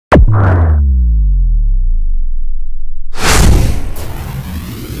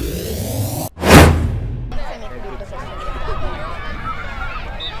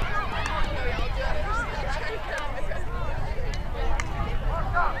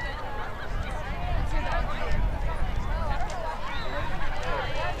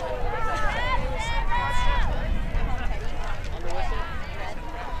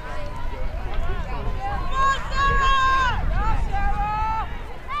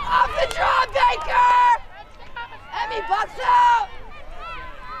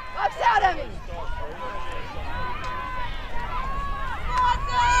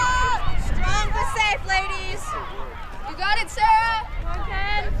You got it, Sarah. Come on,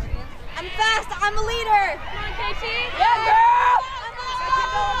 Ken. I'm fast. I'm a leader. Come on, Casey. Yeah, girl.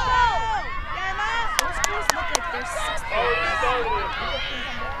 Yeah, Emma. Those girls look like they're 6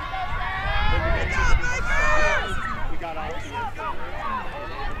 We got off Let's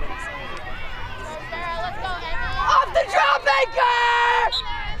go, Emma. Off the drop anchor!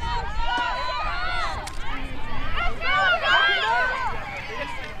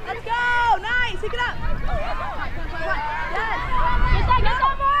 Let's go! Nice! Pick it up! Yes! Get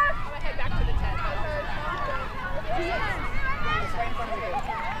that more! I'm gonna head back to the 10.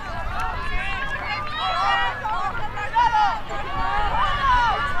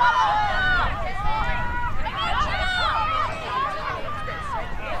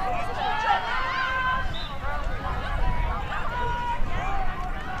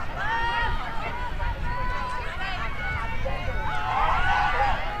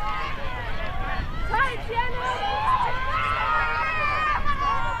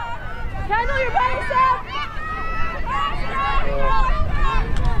 Kendall, you're by yourself!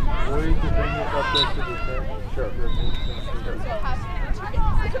 Or you can bring it up there to the thing. Sure.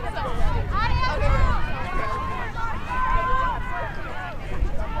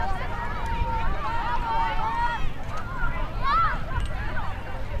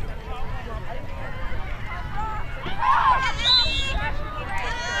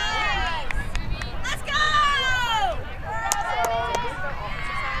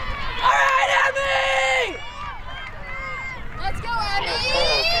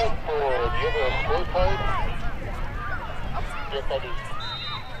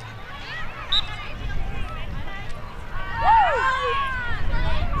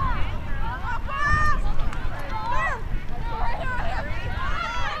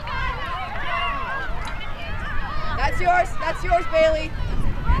 That's yours, Bailey.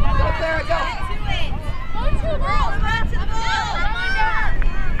 Go, Clara, go.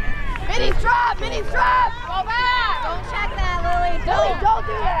 Minnie's drop! Minnie's drop! Go back! Don't check that, Lily. Lily, don't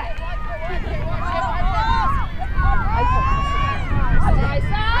do that! Nice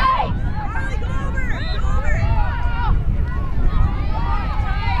side! Lily, go over! Go over!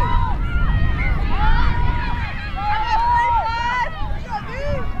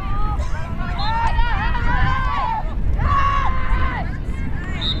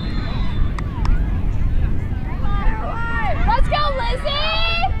 Let's go, Lizzie!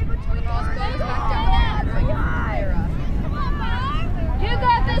 You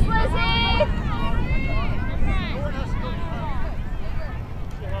got this,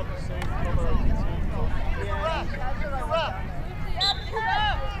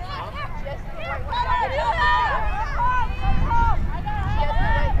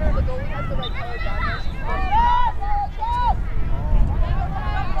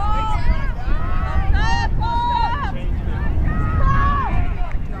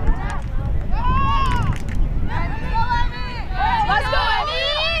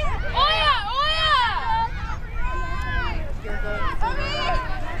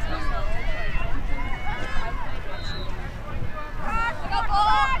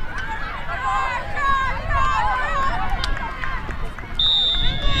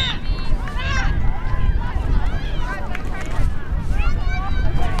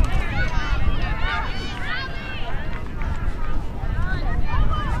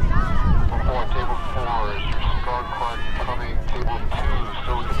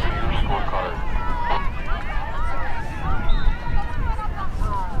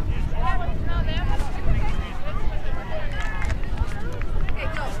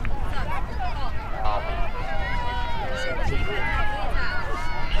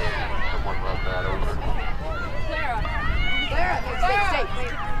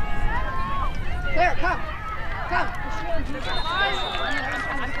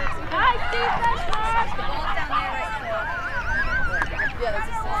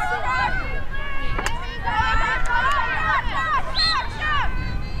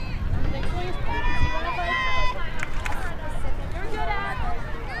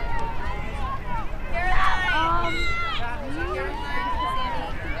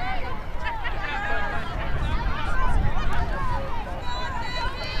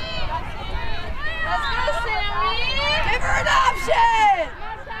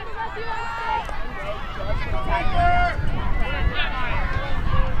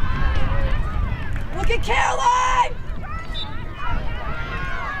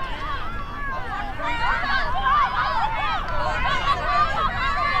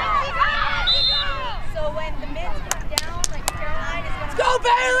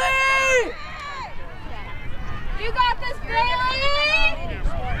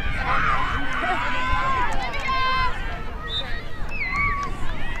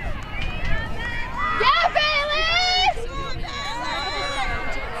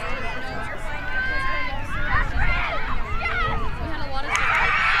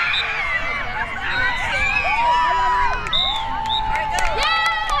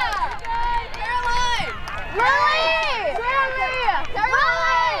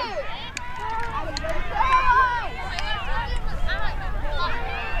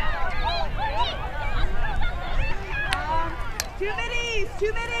 middies!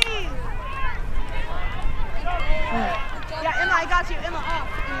 2 middies! Yeah, Emma, I got you. Emma, off.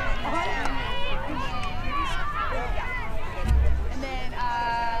 And then,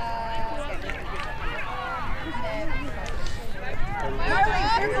 Marley,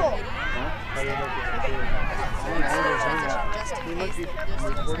 circle.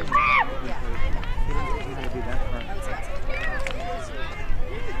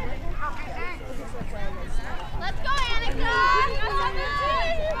 Let's go, Annika!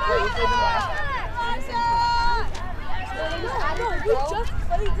 We just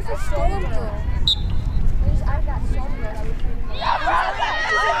played this is Storm Girl. I've got Storm Girl that we played.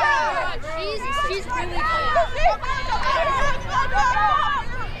 She's really good.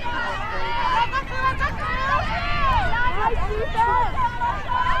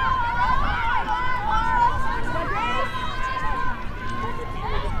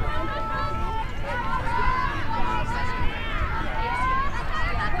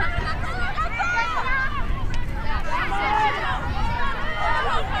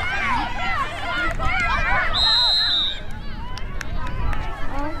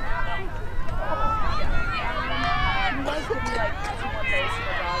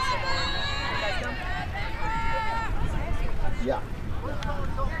 Yeah.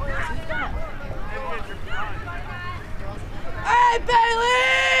 Hey,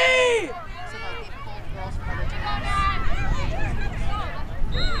 Bailey! So like they pulled girls from other teams.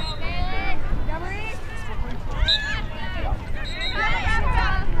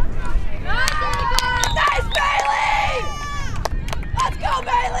 Nice, Bailey! Let's go,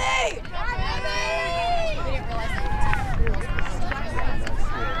 Bailey! They didn't realize that you could take girls from other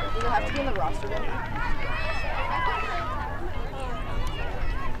teams. You'll have to be in the roster then.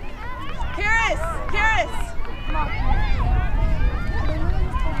 Karis! Karis!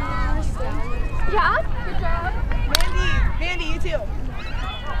 Yeah? Good job. Mandy, you too.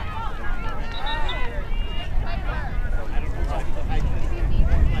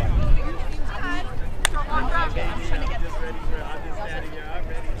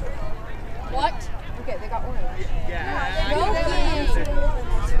 What? Okay, they got orange.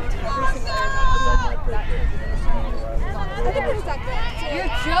 I think it was that good.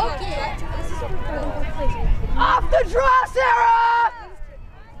 You're joking. Off the draw, Sarah!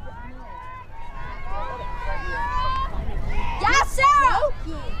 Yes, Sarah!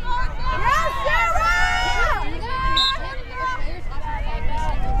 Yes, Sarah!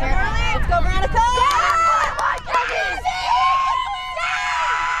 Let's go, Veronica!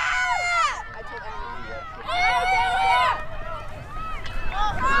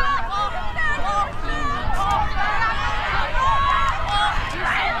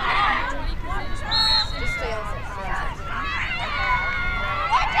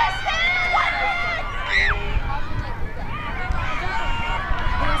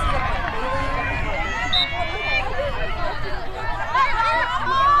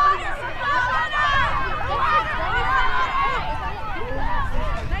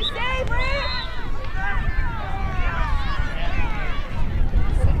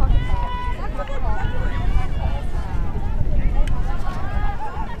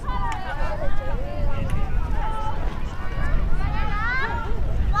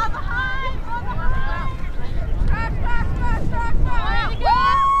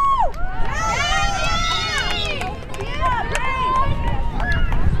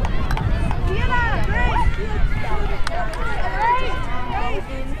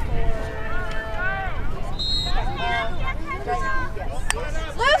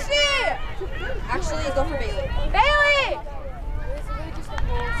 Actually, go for Bailey. Bailey!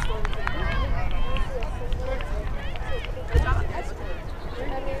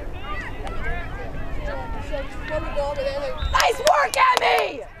 Nice work,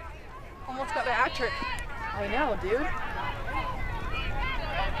 Emmy! Almost got the hat trick. I know, dude.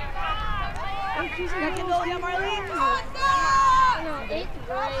 Second goal, yeah, Marlene.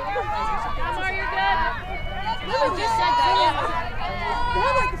 Amar, you're good. We just said that, yeah. We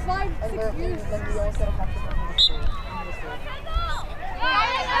have like 5-6 years. Then we also have to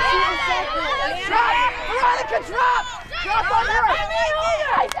Drop! Veronica, drop! Drop on her!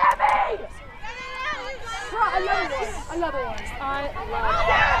 Nice, Emmy! Another one. Another one. I love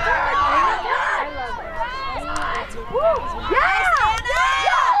it. Woo! Yeah!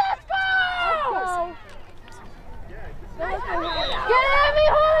 Let's go! Get Emmy,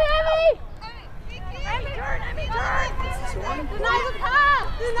 holy Emmy! Emmy, turn! Deny the pass!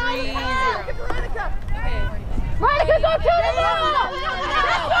 Deny the pass! Get Veronica! Veronica, go to the wall!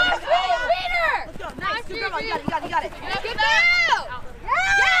 Let's go! Peter! Nice, good girl. You got it. Get through!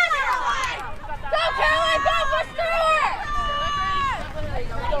 Yes! Go, Caroline! Go! Push through her!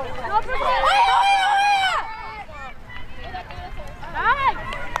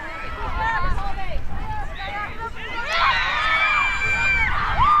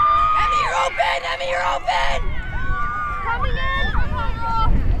 Emmy, you're open! Coming in!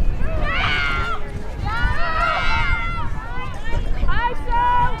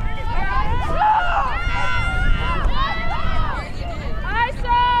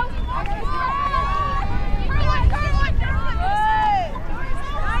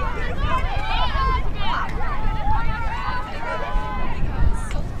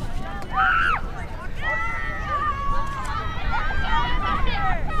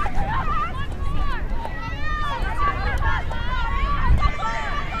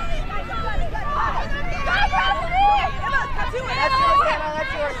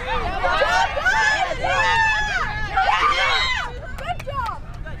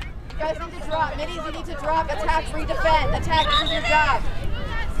 Middies, you need to drop, attack, redefend. Attack, this is your job.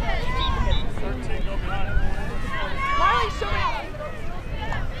 13, go behind. Marley, show me.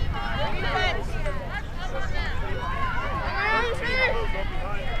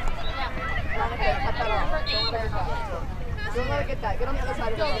 Cut that off. Don't let her get that. Get on the other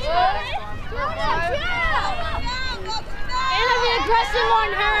side of it. Anna, be aggressive on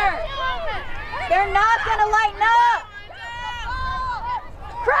her! They're not going to lighten up.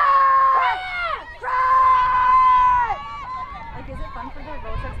 Is it fun for the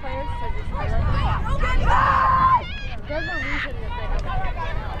Vortex players to just highlight? There's no reason that they have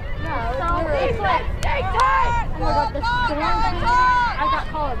it. No, it's like, stay tight! Oh my god, the storm thing, I got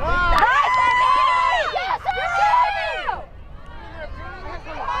called. Nice, Emmy! Yes, Emmy!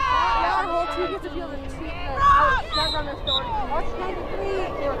 Our whole team gets to feel the team that run the storm. Watch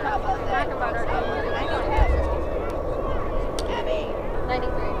 93. They were talking about our Emmy.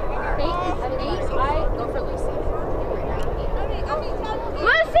 93. 8, I go for Lucy.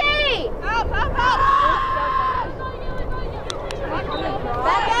 Lucy! Up! Back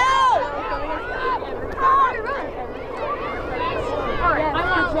out! Alright, I'm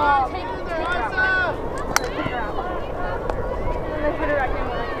gonna take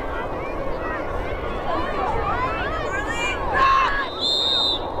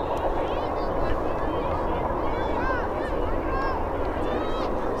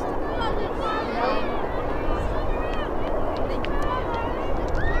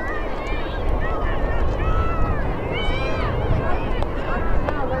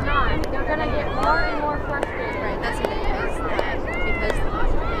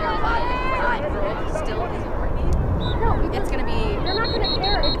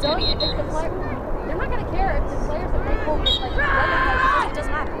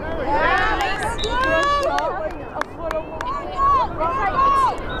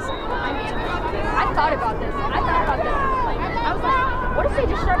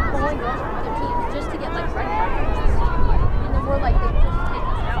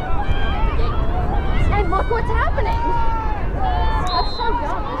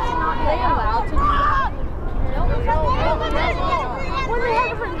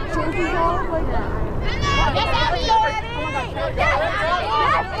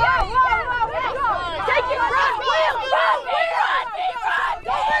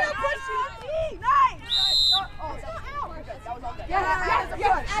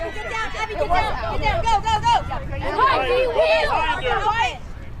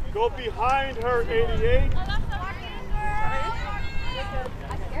Go behind her, 88.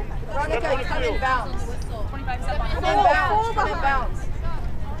 Veronica, come in bounds. 25 seconds. Come in bounds. Come in bounds.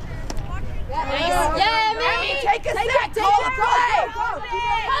 Yeah, Emmy! Take a set. Call a play. Call a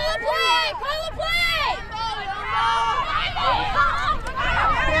play! Call a play!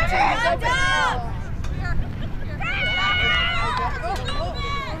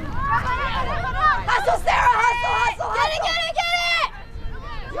 Hustle, Sarah! Hustle! Get it!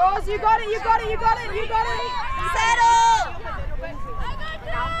 Rose, you got it! Settle!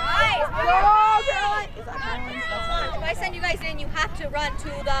 Nice! Go, girl! If I send you guys in, you have to run to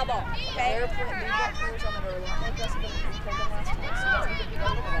the ball. Okay?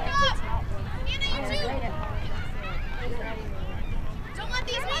 Don't let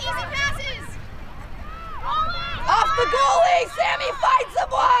these be easy passes! Off the goalie! Sammy, find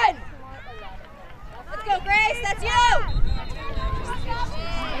someone! Let's go, Grace. That's you!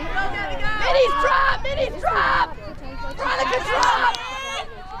 Minnie's drop! Veronica, drop!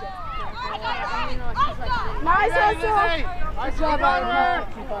 Nice hustle! Nice job, Ira.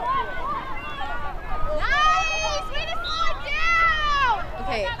 Nice! Way to slow it down!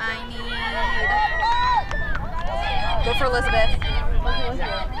 Okay, I need... Go for Elizabeth.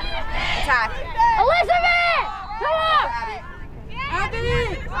 Attack. Elizabeth! Come on!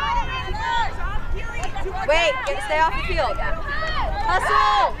 Abby! Wait, stay off the field.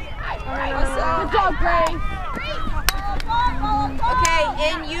 Hustle! Good job, Grace. Okay,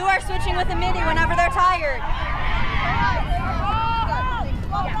 and you are switching with the midi whenever they're tired.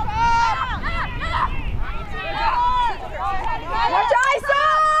 Watch ISO!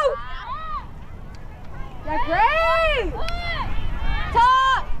 Yeah, great!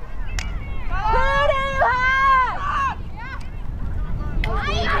 Top! Who do you have?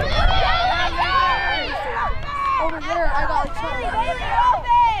 Over there, I got like something.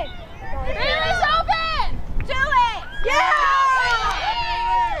 Bailey's open! Do it! Yeah!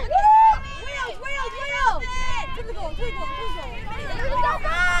 Wheels! To the goal.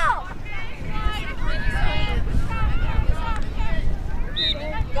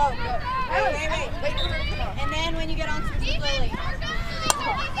 Go! Wait. And then when you get on, switch to Lily.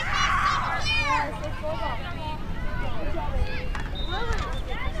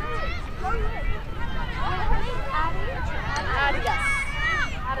 Addie, yes.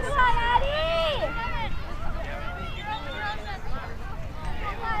 Come on, Addie!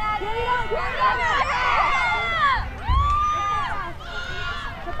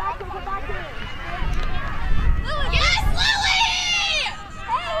 Come back here. Yes, Lily!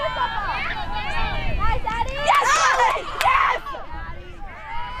 Hey, what's up? Nice, Addie! Yes, Lily! Yes!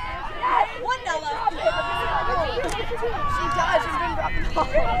 One Nella. She does. She's been dropping the ball.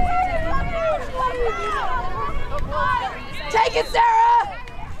 Take it, Sarah!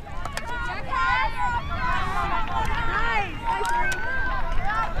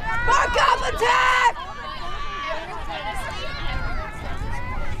 Mark up attack!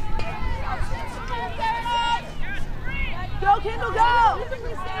 Go, Kendall, go!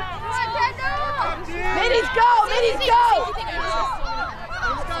 Middies go!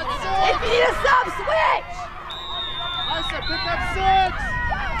 If you need a sub, switch! Asa, pick up 6!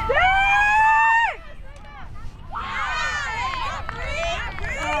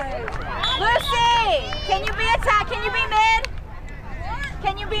 Lucy! Can you be attack? Can you be mid?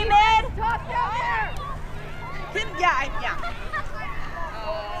 Can you be mid? Yeah.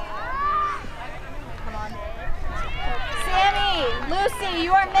 Come on. Sammy, Lucy,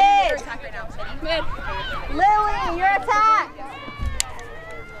 you are mid. Mid. Lily, you're attack.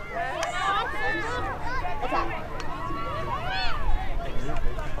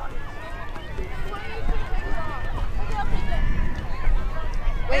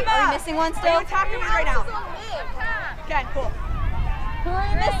 Wait, are we missing one still? Attacking me right now. Okay, cool. Who are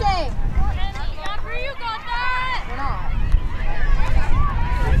you missing? You got that! We're not.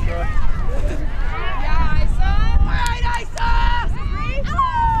 Yeah, I saw. All right, Isa!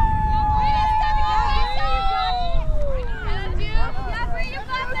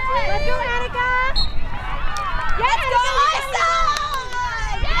 Let's go, Annika! Let's go, Isa!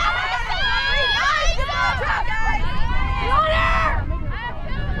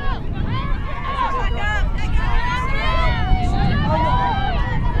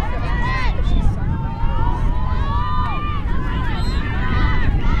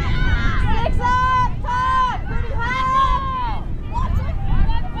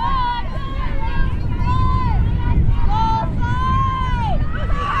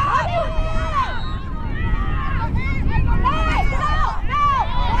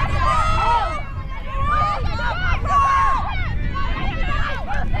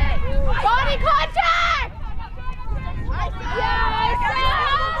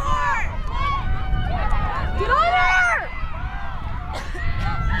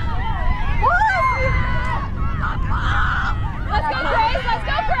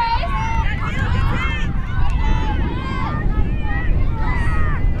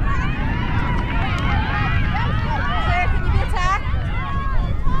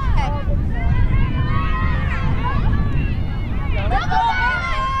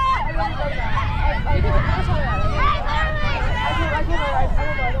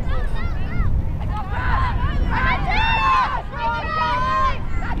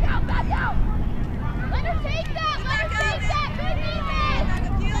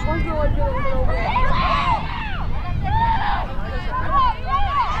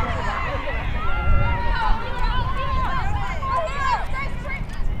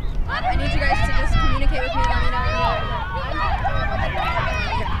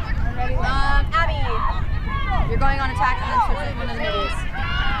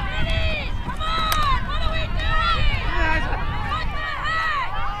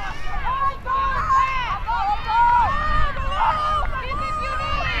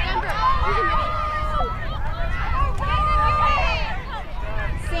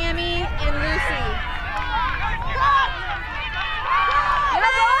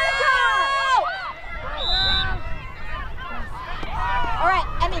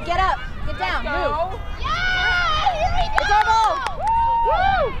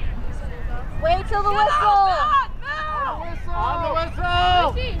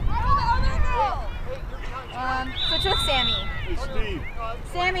 Steve.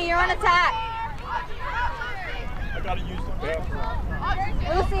 Sammy, you're on attack. I gotta use the bathroom.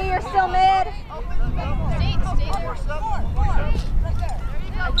 Lucy, you're still mid.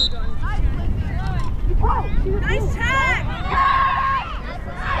 Nice tag!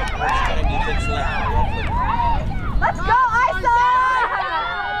 Let's go, Isa!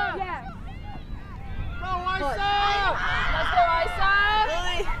 Go, Isa!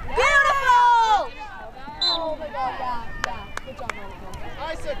 Beautiful! Oh my God, yeah. Good job,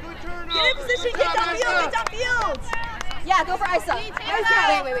 Maricopa. Isa, good turn. Get in position, get downfield, Yeah, go for Isa. Wait.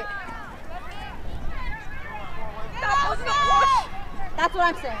 That's what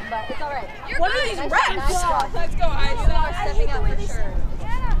I'm saying, but it's all right. What are these reps? Let's go, Isa. Stepping up for sure.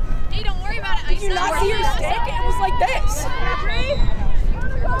 Hey, don't worry about it. Did you not see your stick? It was like this.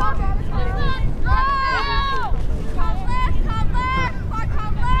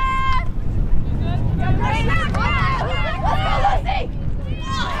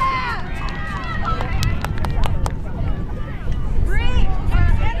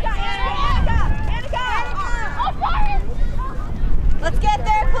 Let's get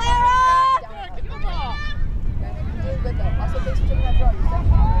there, Clara! Doing good though. Also, thanks for taking that draw.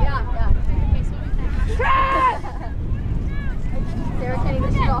 Yeah. Sarah can't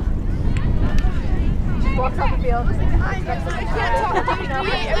even shoot off. She walks off the field. I can't talk to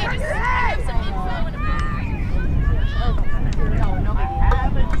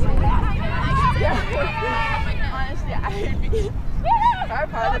honestly, if I were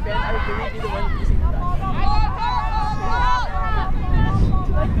part of the band, I would really be the one using the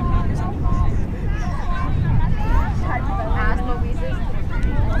Ask Louise's.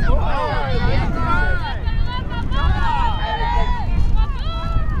 Okay,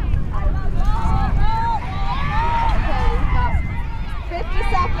 we've got 50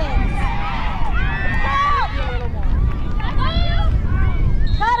 seconds. a little more.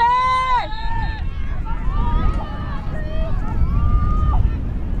 Cutter!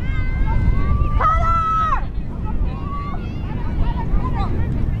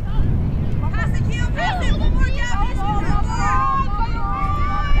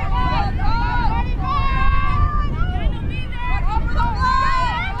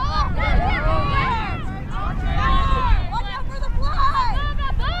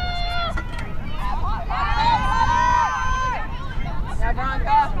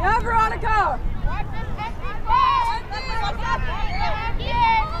 Veronica!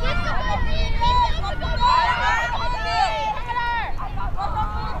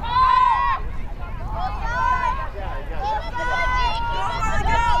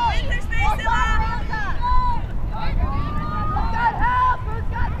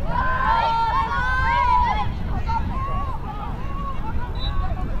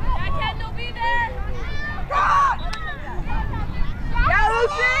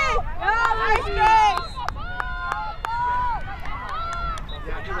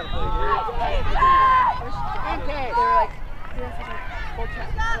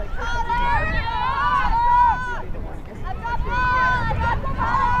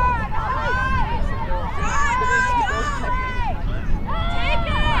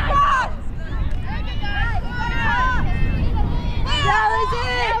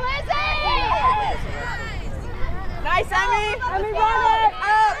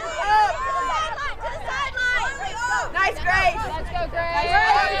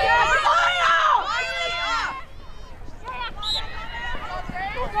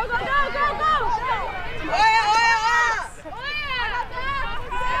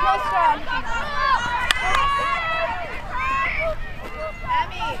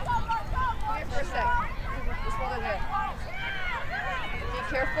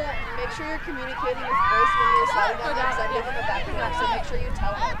 Careful, make sure you're communicating with voice when you're sliding down the side of the back of the so make sure you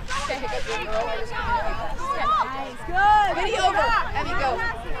tell her. Pick up your girl or just communicate that. Nice. Good. Video over. Emmy, go.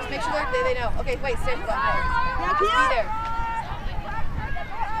 Just make sure they know. Okay, wait, stay put. Just be there.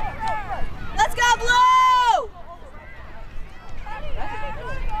 Let's go, Blue!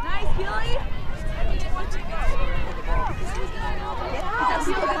 Nice, Keely.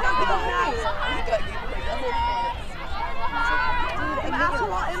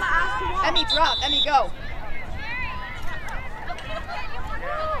 Emmy, drop. Emmy, go.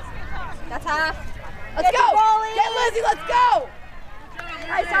 That's half. Let's go. Get Lizzie, let's go.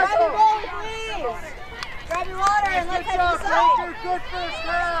 Nice, grab your bowling, please. Grab your water and let's head inside. Good first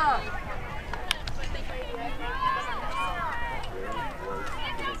half.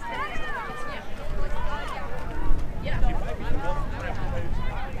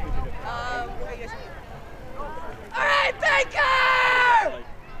 All right, Baker!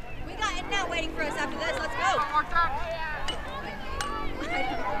 We got In-N-Out waiting for us after this. Let's go.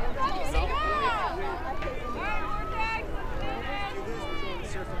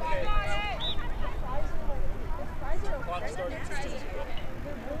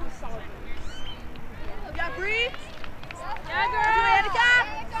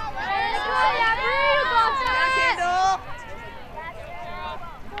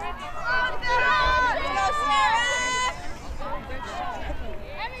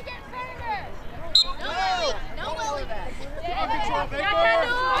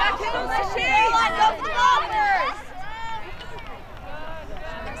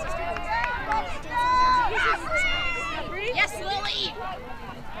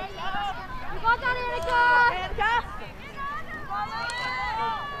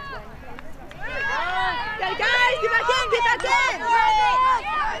 back in.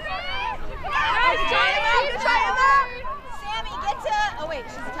 Try him out. Sammy, get to. Oh wait,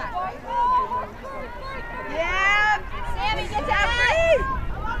 she's attacked. Yeah. Sammy, get to X.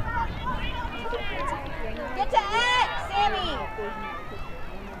 Get to X, Sammy.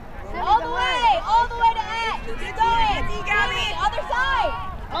 All the way to X. Keep going. Sammy, other side.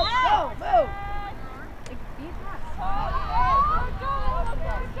 Oh, go, move.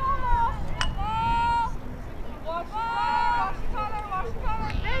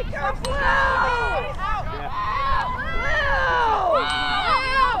 Be careful!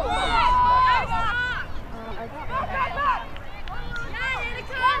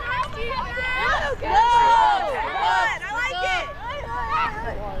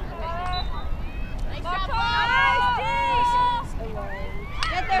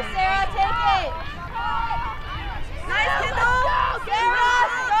 Get there, Sarah. Take it. Nice, Kendall. Sarah,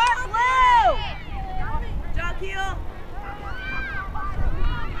 start blue. John Keel.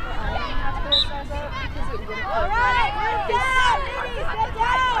 All right, get down, ladies, get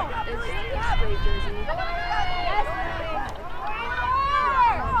down.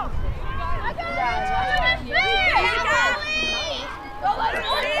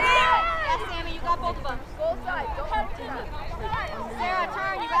 Yes, Sammy, you got both of them. Both sides, don't have to. Sarah,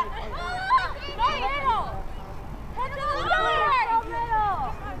 turn, you got. Middle. Head to the middle.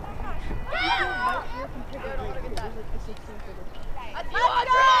 Let's go,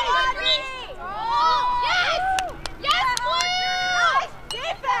 Audrey! Yes! Yes, Blue! Nice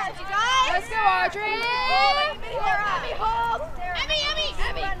defense, you guys! Let's go, Audrey! Emmy, hold! Emmy!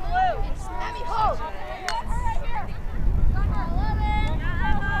 Emmy, hold!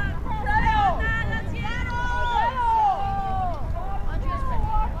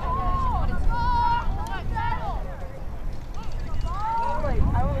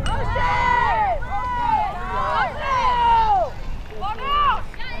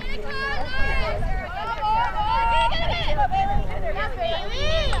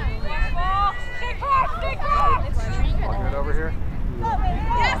 Right over here.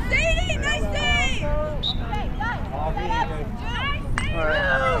 Yes, Sadie! Nice save! All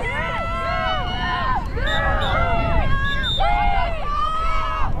right.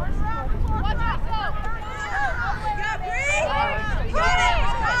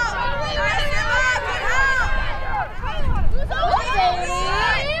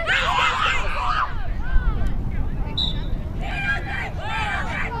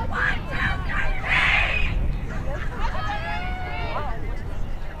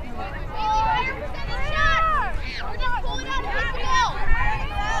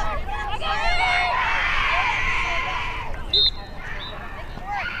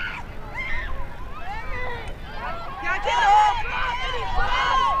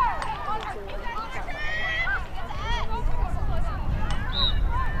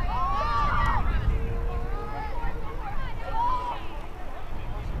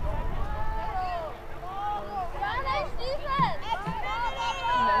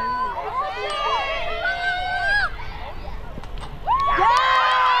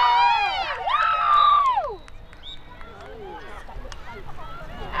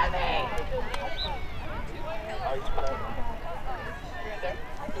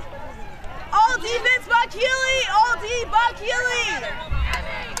 All defense, Buck Healy! All D, Buck Healy!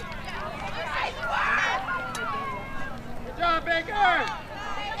 Good job, Baker!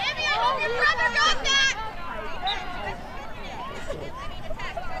 Emmy, I hope your brother got that!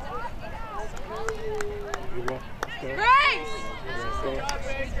 Grace!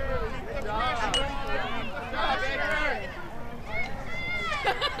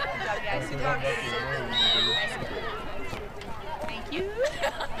 Thank you.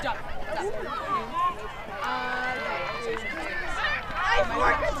 Nice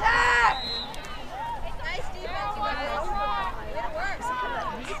work attack! Nice defense, you guys. It works.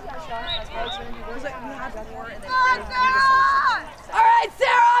 All right,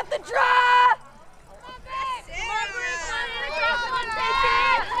 Sarah, off the draw!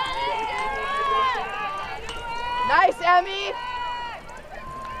 Nice, Emmy!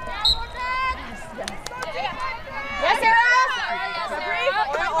 Yes, Sarah!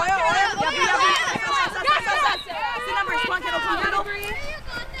 The numbers, one kettle.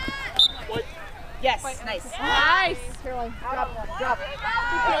 Yes, nice. Nice! Caroline, drop.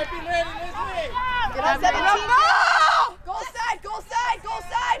 Get on 17. No! Goal side! Go side! Go!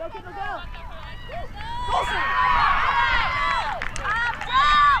 Goal side!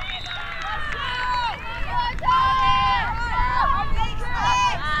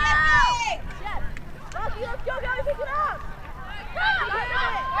 Let's go, guys, pick it up! Go!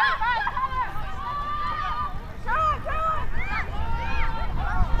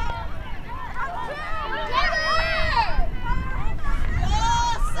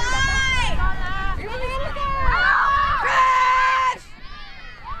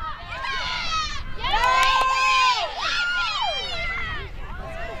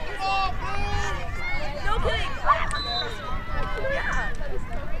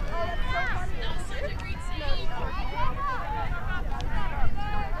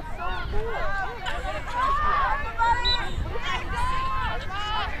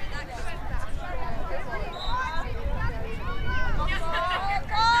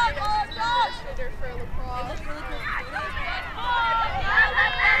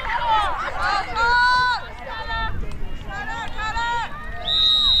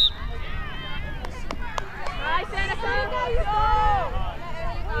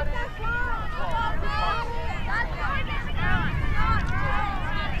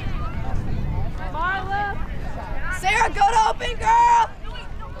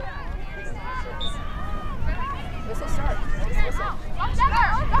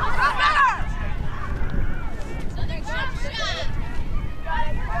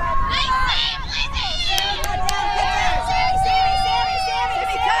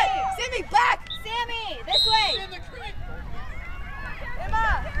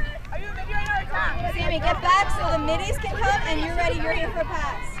 Sammy, get back so the middies can come and you're ready. You're here for a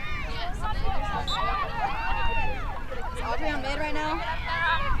pass. Is Audrey on mid right now?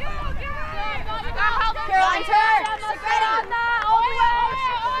 Caroline, turn. Stick ready.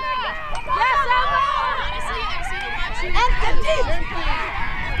 Yes, Emma.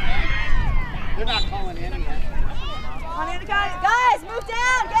 They're not calling in yet. Come on, guys, move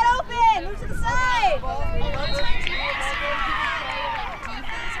down. Get open. Move to the side.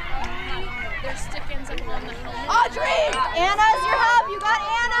 Their stick-ins on the helmet. Audrey! Anna's your help. You got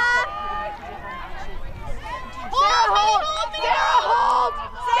Anna. Sarah, hold. Sarah, hold.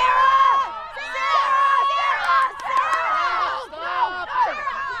 Sarah!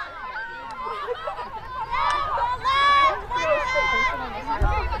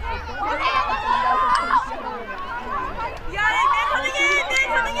 You got it. Man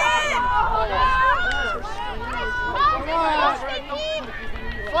coming in.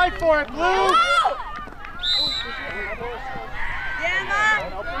 Fight for it, Blue!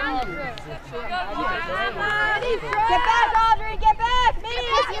 Get back, Audrey! Get back!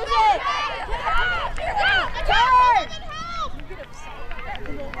 Minis, use it! Turn!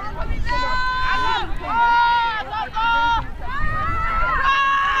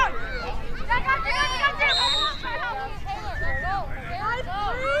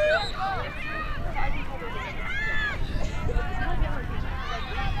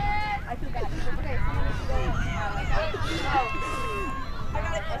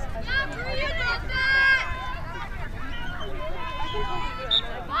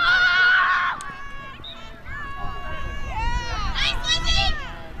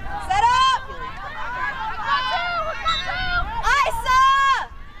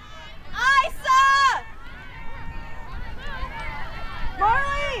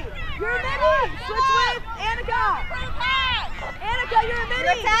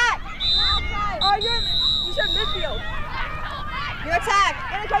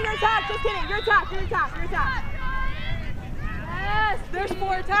 There's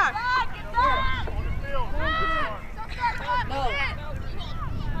 4 attacks. No.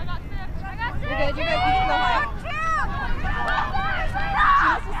 You're good. You can go high. She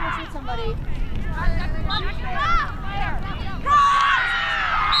has to switch with somebody.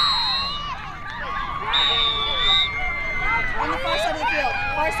 On the far side of the field.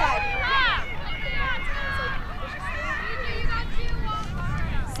 Far side.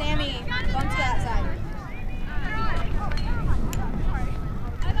 Sammy, bump to that side.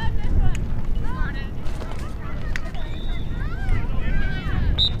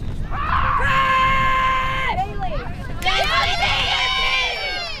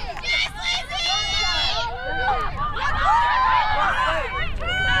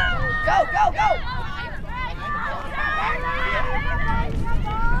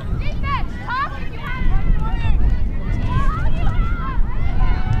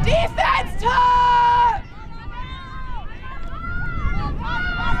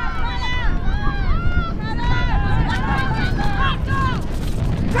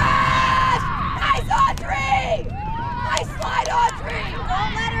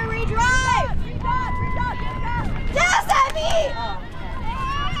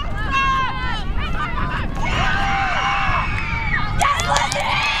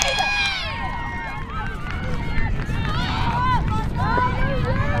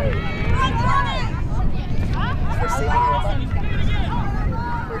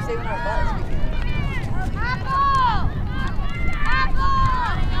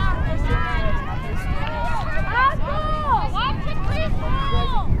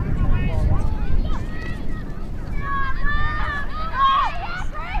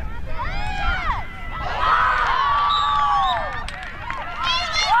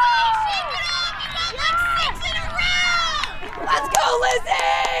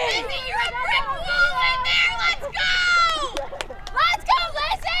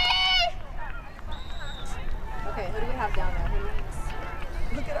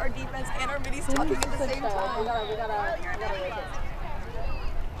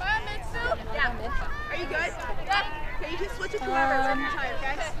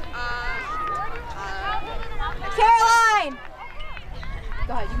 Caroline!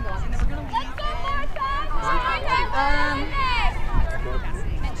 Go ahead, you can go on.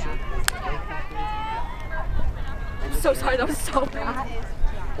 I'm so sorry, that was so bad.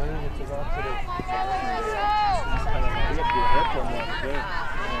 Let's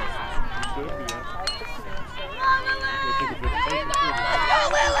go,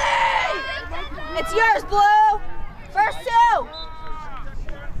 Lily! It's yours, Blue! First 2!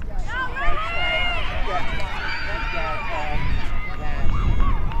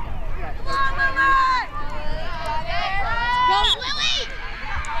 Come on, Lily!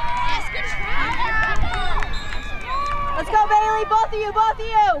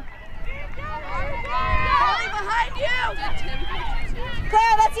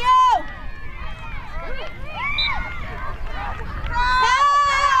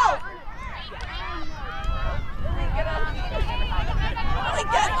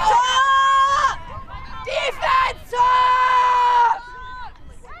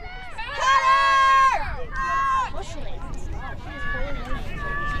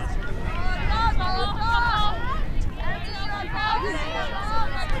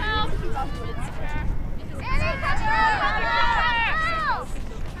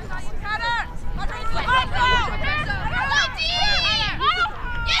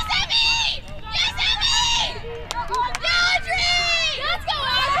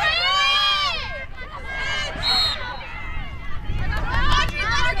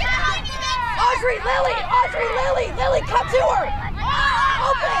 Audrey, Lily, Lily, come to her.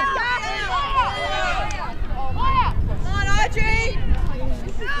 Open. Come on, Audrey.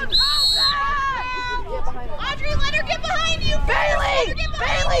 Audrey, let her get behind you. Bailey,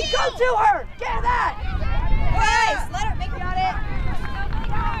 go to her. Get that. Guys, let her make it.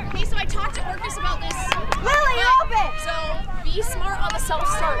 Okay, so I talked to Orcus about this. Lily, open. So be smart on the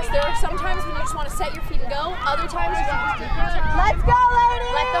self-starts. There are some times when you just want to set your feet and go. Other times you can just Let's go,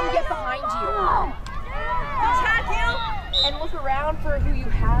 ladies. let them get behind you. Attack you. And look around for who you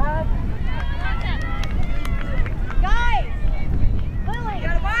have. Guys. Lily. You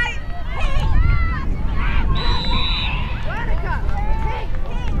got a bite. Veronica.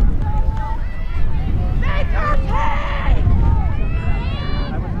 Make her pay.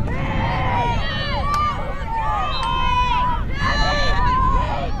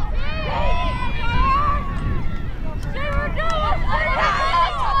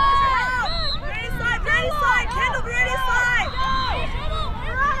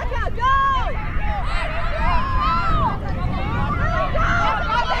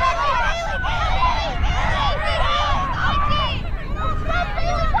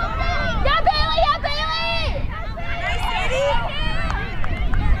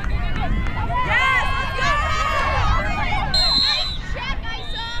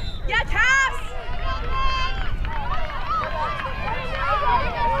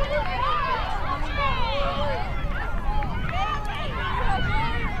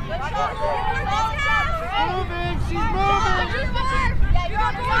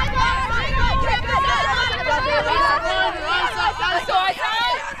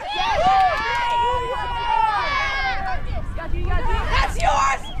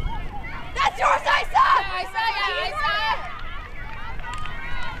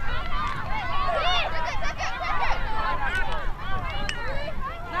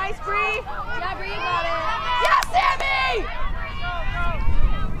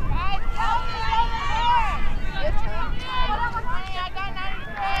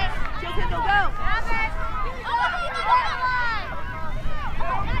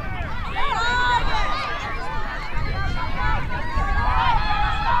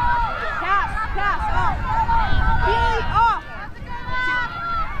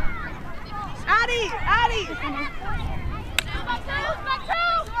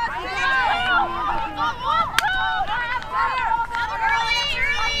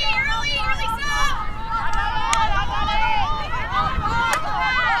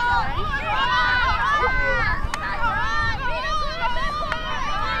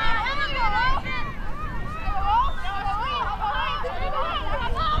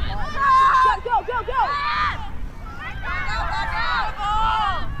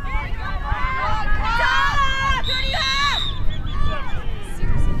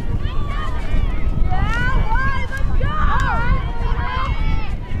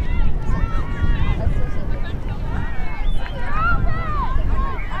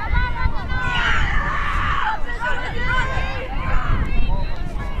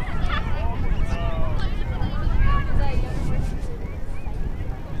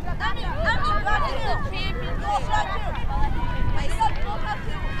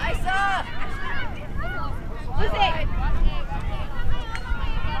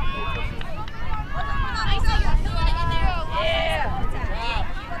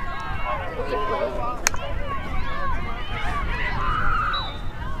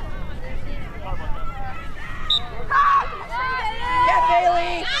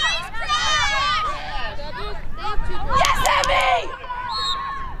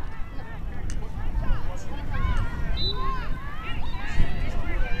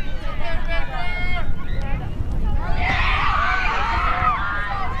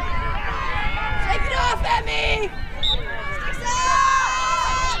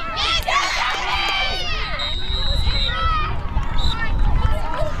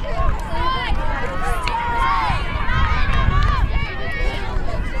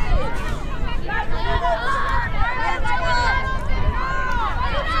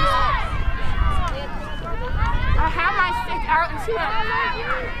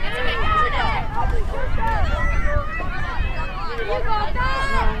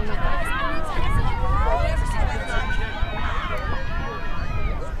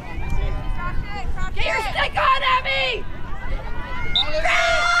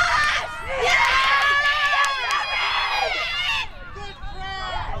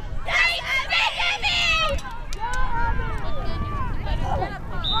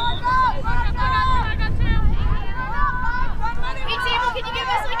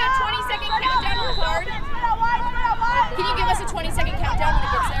 Can you give us a 20-second countdown when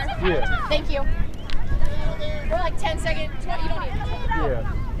it gets there? Yeah. Thank you. We're like 10 seconds. You don't need it.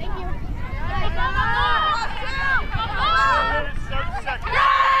 Yeah. Thank you.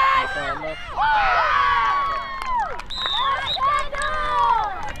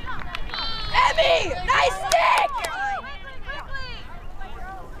 Emmy! Nice stick!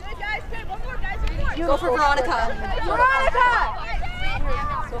 Good guys, good. One more, guys. One more. Go for Veronica. Veronica!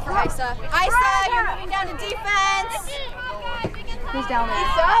 Go for Isa. Isa, you're moving down to defense. Who's down there?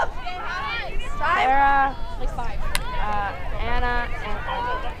 It's up. Clara, Like 5. Anna, and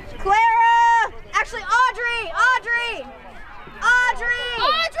Clara! Actually, Audrey! Audrey! Audrey!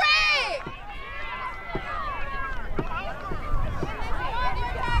 Audrey!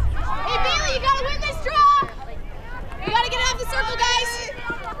 Hey, Bailey, you gotta win this draw! You gotta get off the circle, guys!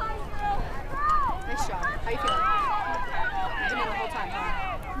 Nice shot. How you feeling? You've been in the whole time, huh?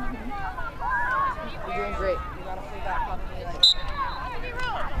 You're doing great. You gotta play that probably like...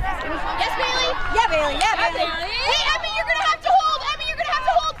 Yes, Bailey! Yeah, Bailey. Yeah, Bailey. Hey, Emmy, you're gonna have to hold! Emmy, you're gonna have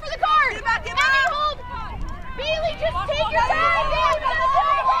to hold for the card! Emmy, hold! Bailey, just take your time! Bailey,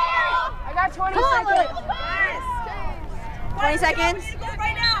 I got 20 Come on, seconds. Lily. 20 seconds. Go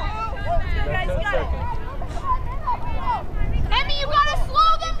right now. Let's go, guys. You got it. Emmy, you gotta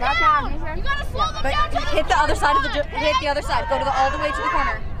slow them Drop down! down. You gotta slow them But down! till hit the other side of the... Hit the other side. Go to the all the way to the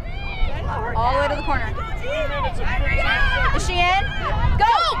corner. All the way to the corner. Is she in?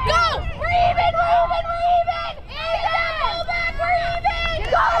 Go! Go! We're even! We're even! We're even! Ethan, pull back! We're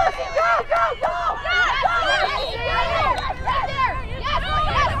even! Go! Go! Go! Go! Yes! Right there! Yes!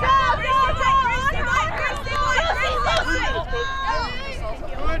 Yes! Go!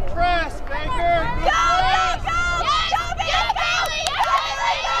 Good press, Baker. Go! Go! Go! Yes! Bailey! Yes!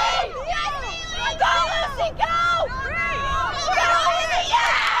 Bailey! Go, Lucy! Go! Go, Bailey!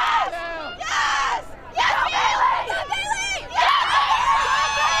 Yes! Yes! Yes, Bailey! Go, Bailey! Yes!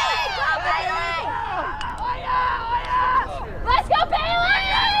 Go, Bailey! Let's go, Bailey!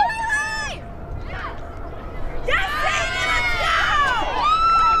 Yes, Bailey! Let's go!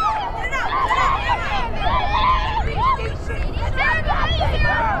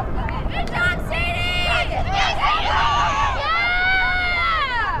 Good job, Sadie! Yes, yeah!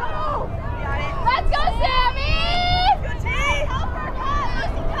 Let's go, Sammy! Go, team! Help her cut!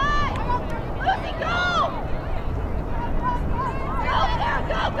 Lucy, cut! Lucy, go! Go, Sarah!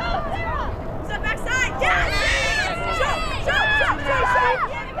 Go, go, Sarah! Step backside! Yes! Shoot! Shoot! Shoot! Shoot! Shoot!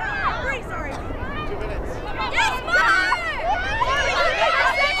 Three, sorry. 2 minutes. Yes, Mom!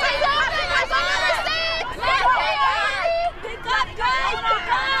 Good job, guys! Good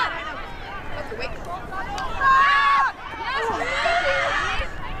job!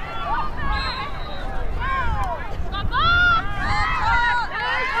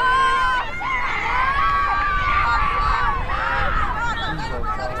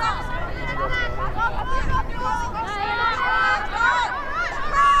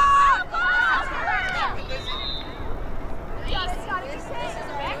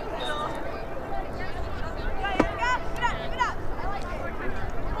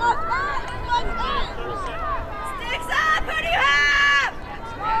 Sticks up! Who do you have?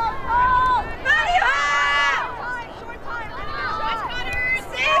 Who do you have? Watch Cutters!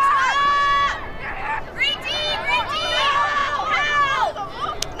 Sticks up! Green team! Green team! Help!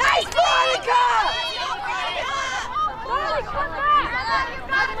 Nice, Veronica!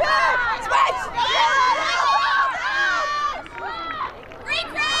 Switch! Green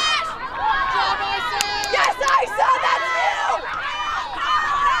crash! Yes, Isa! That's you!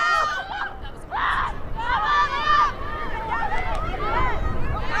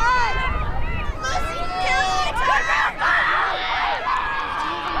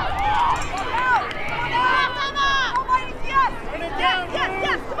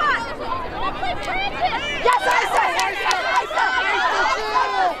 Yes, Isa!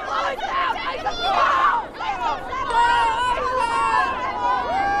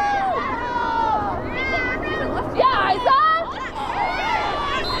 Yeah, Isa!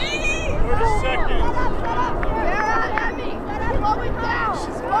 30 seconds.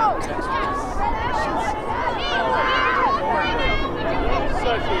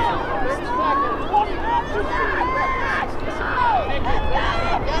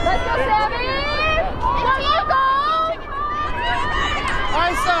 Let's go, Sammy! Go!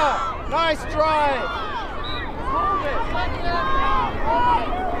 Isa, nice drive.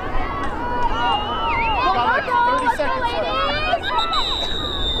 Got like 30 seconds left.